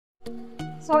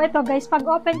So ito guys, pag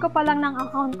open ko pa lang ng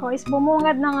account ko is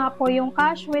bumungad na nga po yung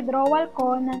cash withdrawal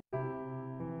ko na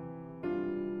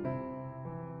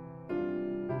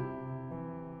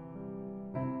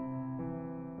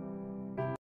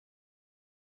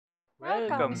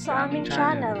Welcome sa aming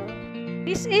channel.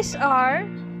 This is R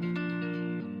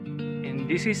and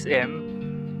this is M.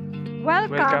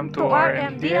 Welcome to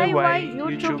RMDIY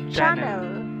YouTube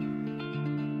channel.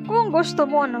 Kung gusto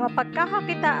mo na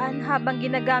mapagkakakitaan habang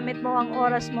ginagamit mo ang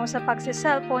oras mo sa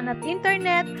pagsi-cellphone at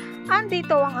internet,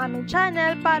 andito ang aming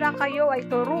channel para kayo ay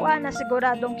turuan na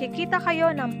siguradong kikita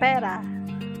kayo ng pera.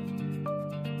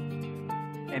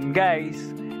 And guys,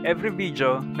 every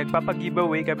video,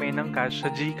 nagpapag-giveaway kami ng cash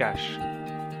sa Gcash.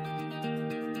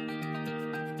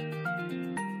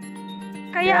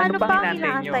 Kaya ano pang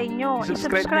inaantay nyo?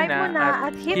 I-subscribe mo na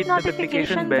at hit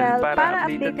notification bell para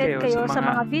updated kayo sa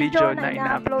mga video na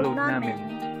ina-upload namin.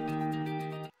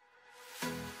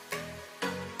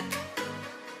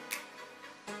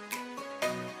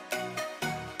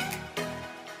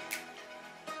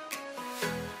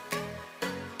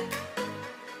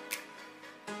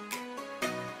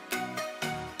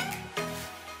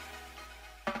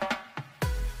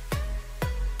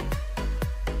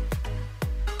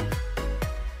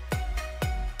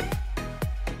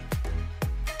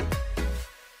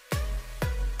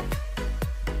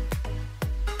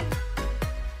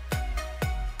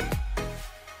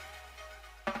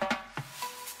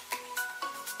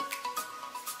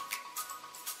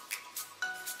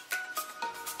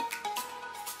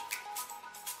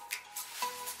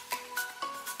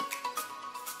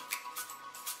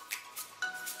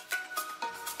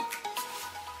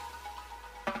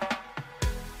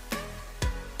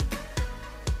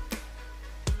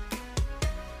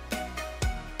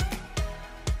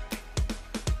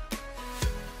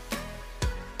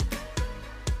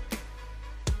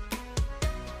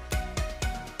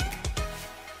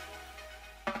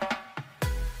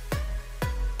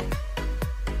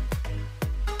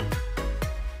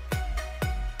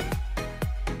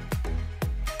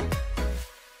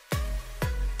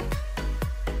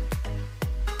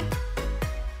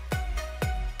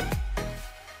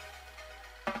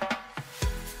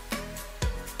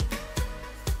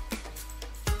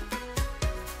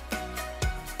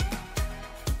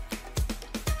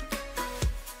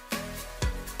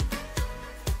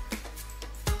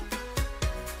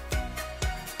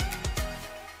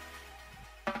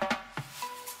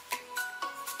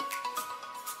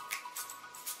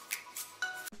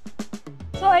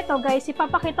 So ito guys,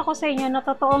 ipapakita ko sa inyo na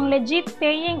totoong legit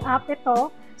paying app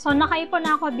ito. So nakaipon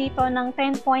ako dito ng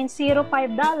 $10.05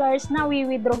 na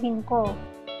wi-withdrawin ko.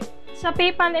 Sa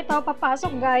PayPal ito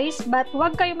papasok guys, but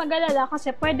huwag kayo mag-alala kasi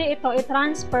pwede ito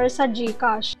i-transfer sa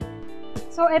Gcash.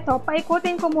 So ito,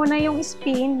 paikutin ko muna yung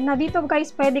spin na dito guys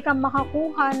pwede kang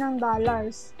makakuha ng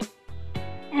dollars.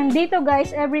 And dito guys,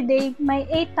 everyday may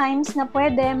 8 times na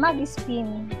pwede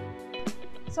mag-spin.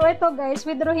 So ito guys,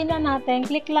 withdrawin na natin.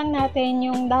 Click lang natin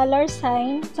yung dollar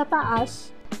sign sa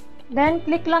taas. Then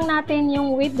click lang natin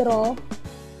yung withdraw.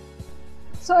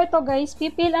 So ito guys,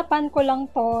 pipil upan ko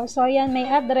lang to. So ayan, may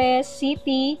address,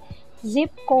 city,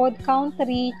 zip code,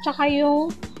 country, tsaka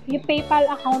yung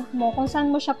PayPal account mo kung saan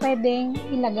mo siya pwedeng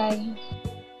ilagay.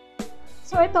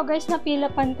 So ito guys,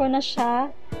 napilapan ko na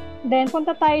siya. Then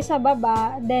punta tayo sa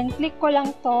baba. Then click ko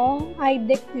lang tong I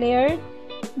declare.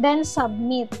 Then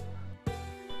submit.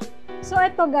 So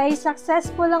ito guys,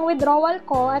 successful ang withdrawal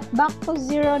ko at back to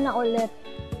zero na ulit.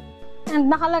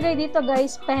 And nakalagay dito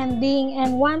guys, pending,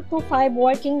 and 1 to 5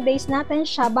 working days natin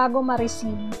siya bago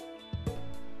ma-receive.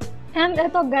 And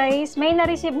ito guys, may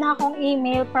na-receive na akong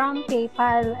email from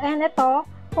PayPal. And ito,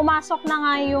 pumasok na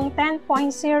nga yung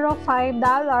 $10.05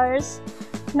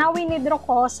 na winidraw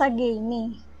ko sa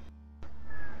gamit.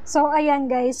 So ayan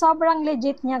guys, sobrang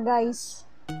legit niya guys.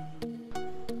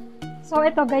 So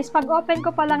ito guys, pag open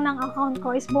ko pa lang ng account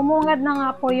ko is bumungad na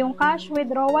nga po yung cash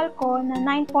withdrawal ko na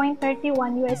 $9.31.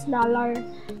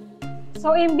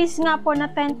 So imbis nga po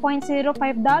na $10.05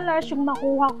 yung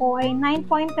makuha ko ay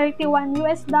 $9.31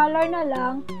 na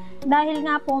lang dahil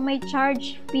nga po may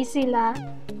charge fee sila.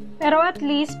 Pero at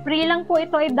least free lang po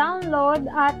ito i-download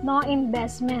at no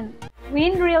investment.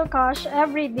 Win real cash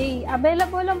every day.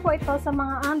 Available lang po ito sa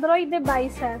mga Android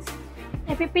devices.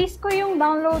 Ipipaste ko yung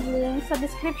download link sa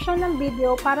description ng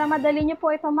video para madali nyo po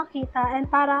ito makita and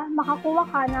para makakuha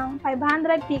ka ng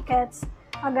 500 tickets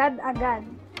agad-agad.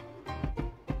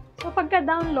 So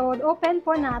pagka-download, open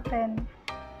po natin.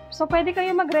 So pwede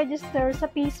kayo mag-register sa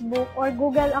Facebook or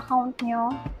Google account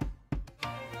nyo.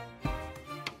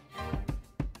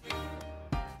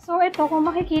 So ito, kung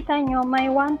makikita nyo, may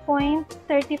 $1.35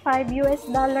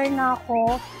 na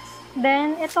ako.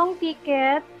 Then, itong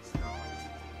ticket,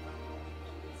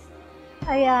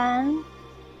 ayan,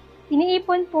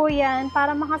 iniipon po yan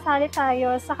para makasali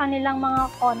tayo sa kanilang mga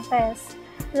contest.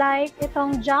 Like,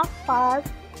 itong jackpot,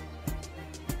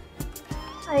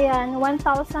 ayan,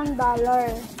 $1,000.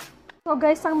 So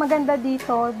guys, ang maganda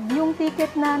dito, yung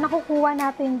ticket na nakukuha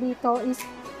natin dito is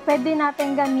pwede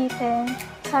natin gamitin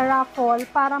sa raffle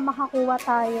para makakuha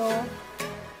tayo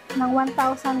ng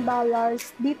 $1,000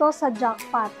 dito sa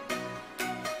jackpot.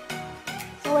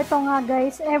 So ito nga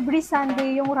guys, every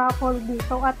Sunday yung raffle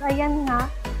dito at ayan nga,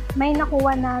 may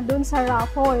nakuha na dun sa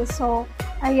raffle. So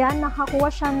ayan, nakakuha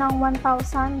siya ng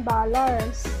 $1,000.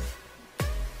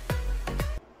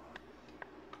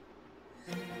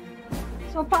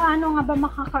 So, paano nga ba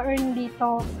makaka-earn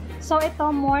dito? So,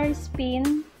 ito, more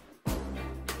spin.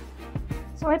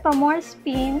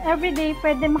 Every day,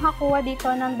 pwede makakuha dito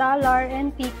ng dollar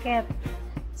and ticket.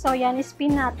 So, yan,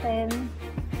 spin natin.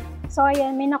 So,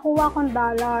 ayan, may nakuha akong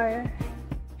dollar.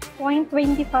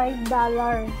 $0.25.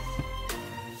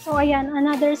 So, ayan,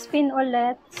 another spin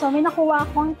ulit. So, may nakuha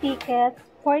akong ticket,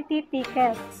 40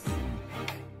 tickets.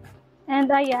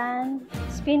 And, ayan,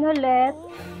 spin ulit.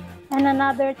 And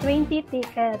another 20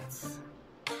 tickets.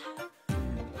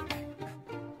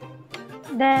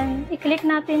 Then, i-click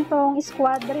natin tong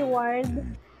squad reward.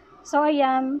 So,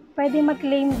 ayan, pwede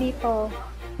mag-claim dito.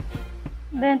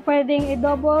 Then, pwedeng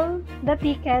i-double the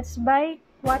tickets by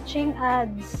watching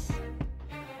ads.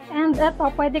 And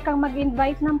ito, pwede kang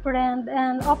mag-invite ng friend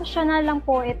and optional lang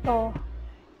po ito.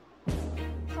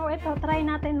 So, ito, try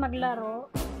natin maglaro.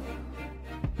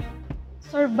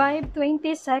 Survive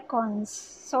 20 seconds.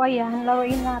 So, ayan,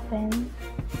 laruin natin.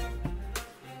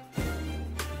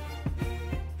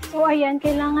 So, ayan,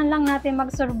 kailangan lang natin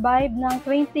mag-survive ng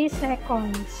 20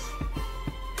 seconds.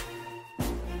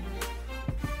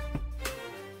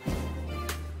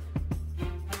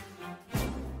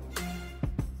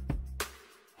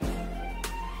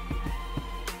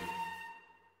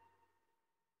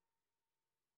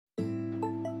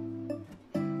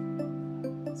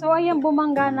 So, ayan,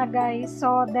 bumangga na guys.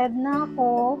 So, dead na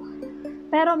ako.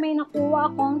 Pero may nakuha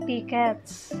akong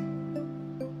tickets.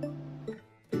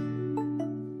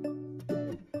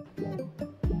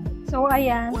 So,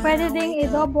 ayan. Pwede ding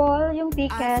i-double yung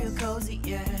tickets.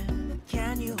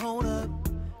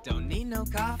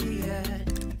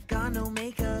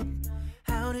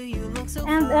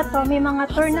 And eto, may mga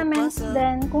tournaments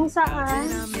din kung saan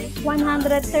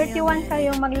 131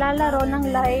 kayo maglalaro ng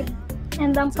live.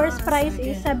 And ang first prize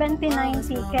is 79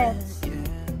 tickets.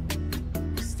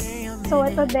 So,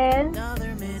 ito din,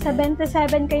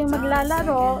 77 kayo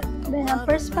maglalaro. Then, ang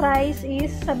first prize is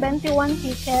 71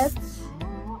 tickets.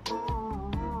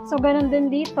 So, ganun din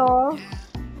dito.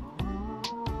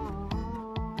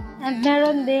 And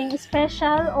meron ding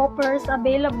special offers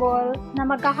available na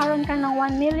magkakaroon ka ng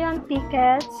 1 million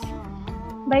tickets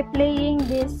by playing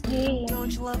this game.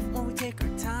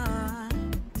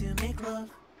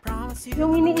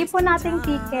 Yung iniipon nating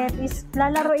ticket is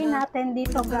lalaruin natin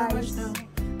dito guys.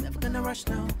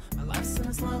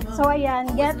 So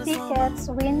ayan, get tickets,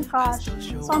 win cash.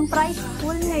 So ang prize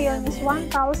pool ngayon is $1,000.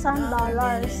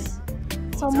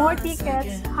 So more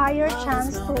tickets, higher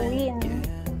chance to win.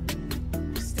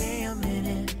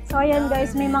 So ayan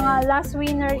guys, may mga last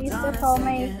winner is ito,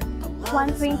 may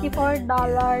 $124,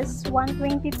 $123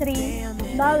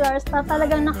 na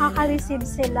talagang nakaka-receive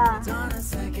sila.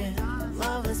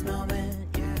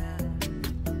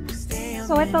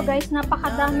 So ito guys,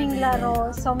 napakadaming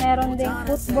laro. So meron ding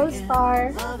Football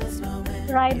Star,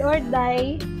 Ride or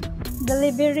Die,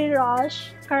 Delivery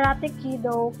Rush, Karate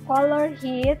Kido, Color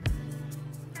Hit,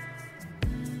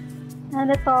 and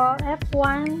ito,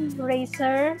 F1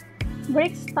 Racer,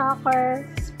 Brick Stalker,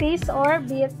 Space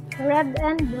Orbit, Red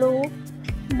and Blue,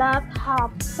 Dot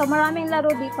Hop. So maraming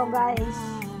laro dito guys.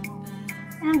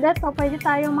 And ito, pwede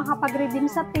tayong makapag-redeem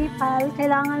sa PayPal.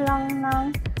 Kailangan lang ng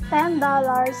 $10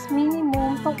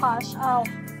 minimum to cash out.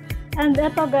 And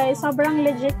ito guys, sobrang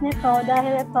legit nito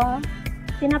dahil ito,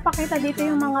 pinapakita dito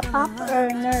yung mga top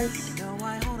earners.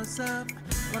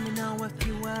 Let me know if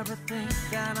you ever think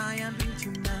that I am being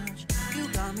too much. You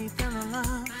got me feeling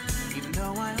love, even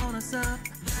though I own us up.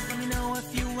 Let me know if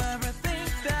you ever think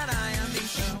that I am being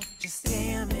so. Just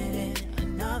stay a minute,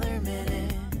 another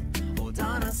minute. Hold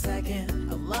on a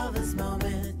second, I love this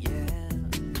moment, yeah.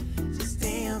 Just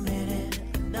stay a minute,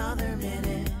 another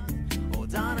minute.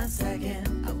 Hold on a second,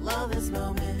 I love this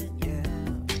moment, yeah.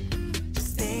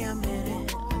 Just stay a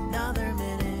minute, another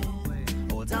minute.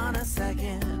 Hold on a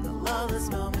second, I love this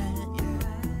moment,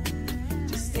 yeah.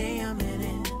 Just stay a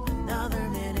minute, another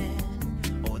minute.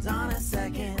 Hold on a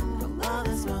second, I love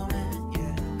this moment,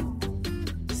 yeah.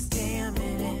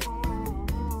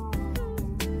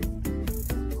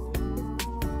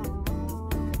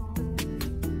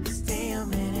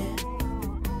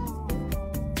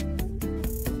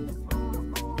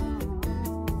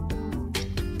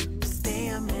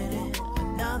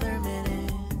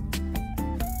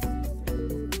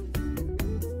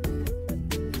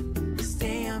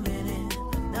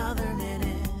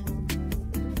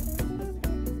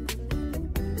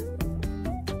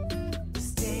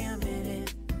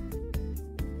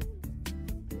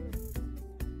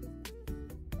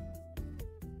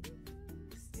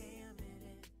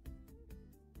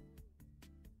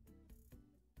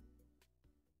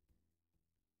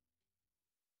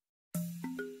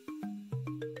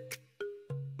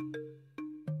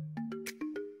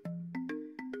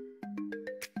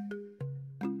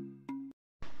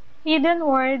 hidden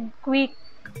word, quick.